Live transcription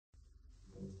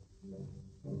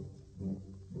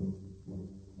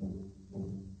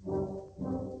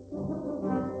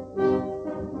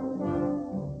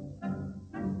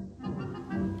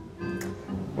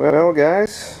Well,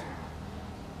 guys,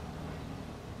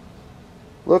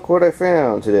 look what I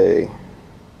found today.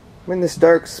 I'm in this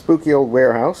dark, spooky old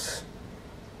warehouse,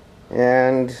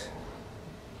 and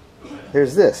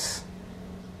there's this.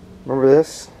 Remember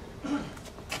this?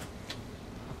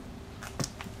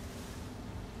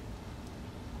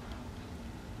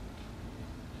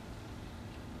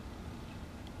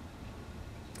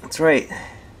 That's right.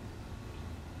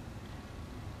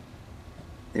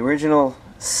 The original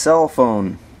cell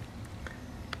phone.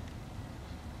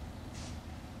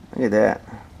 Look at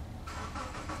that.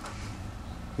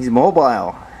 He's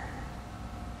mobile.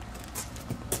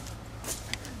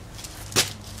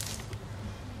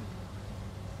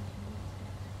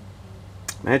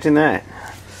 Imagine that.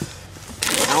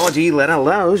 Technology that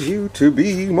allows you to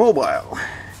be mobile.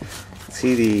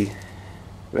 See the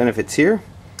benefits here.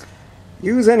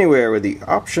 Use anywhere with the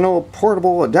optional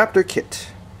portable adapter kit.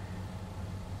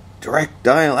 Direct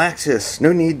dial access.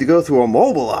 No need to go through a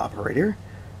mobile operator.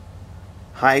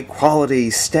 High quality,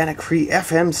 static free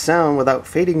FM sound without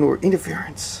fading or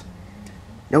interference.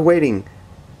 No waiting.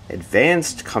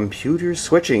 Advanced computer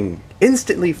switching.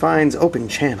 Instantly finds open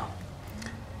channel.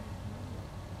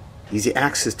 Easy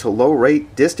access to low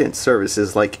rate distance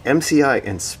services like MCI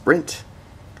and Sprint.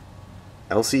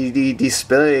 LCD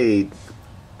display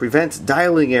prevents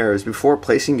dialing errors before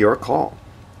placing your call.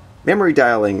 Memory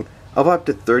dialing of up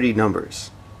to 30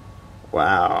 numbers.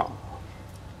 Wow.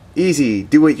 Easy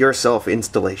do-it-yourself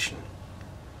installation.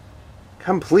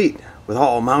 Complete with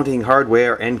all mounting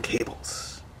hardware and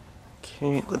cables.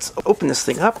 Okay, let's open this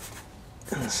thing up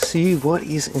and see what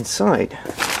is inside.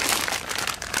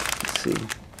 Let's see.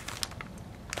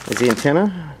 There's the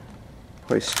antenna.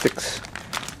 Probably sticks.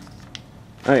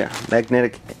 Oh yeah,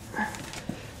 magnetic.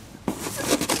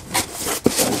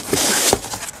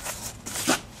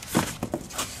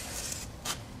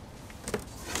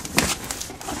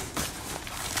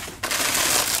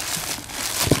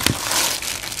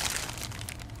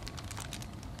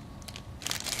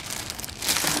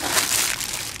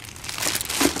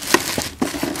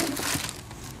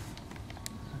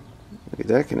 Look at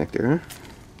that connector, huh?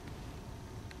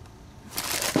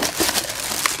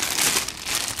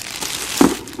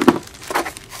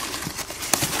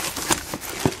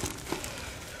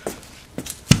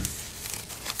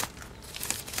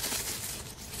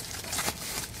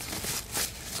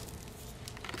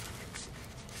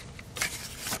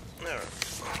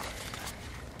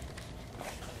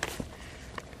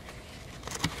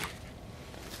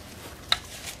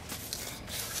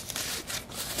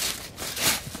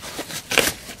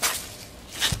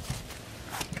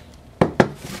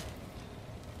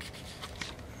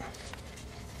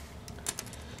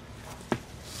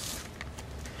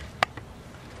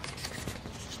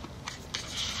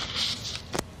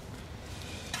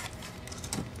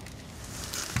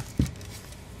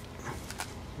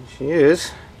 She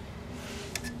is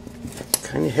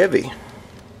kind of heavy.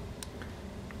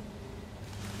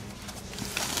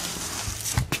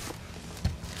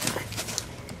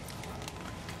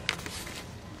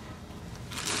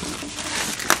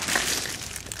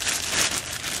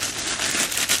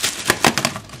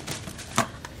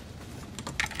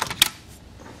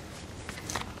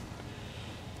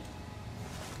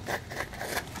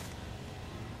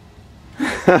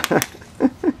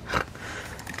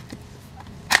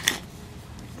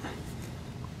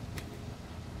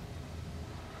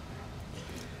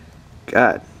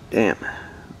 God damn.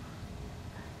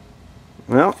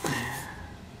 Well,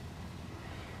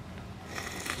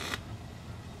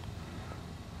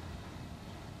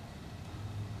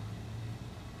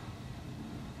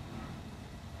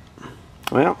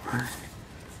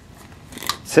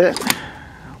 that's it.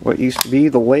 What used to be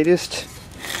the latest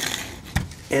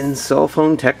in cell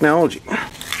phone technology.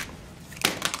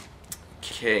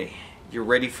 Okay, you're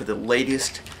ready for the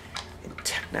latest in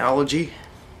technology?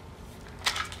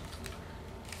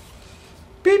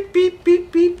 Beep, beep,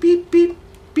 beep, beep, beep, beep,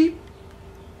 beep.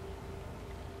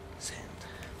 Send.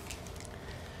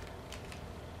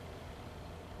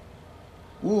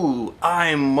 Ooh,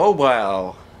 I'm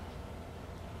mobile.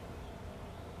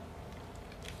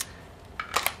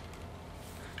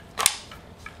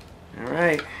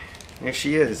 Alright, there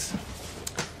she is.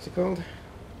 What's it called?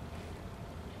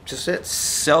 Just it,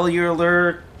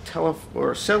 cellular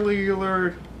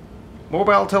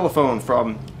mobile telephone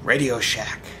from Radio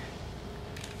Shack.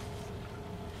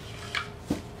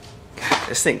 God,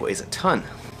 this thing weighs a ton.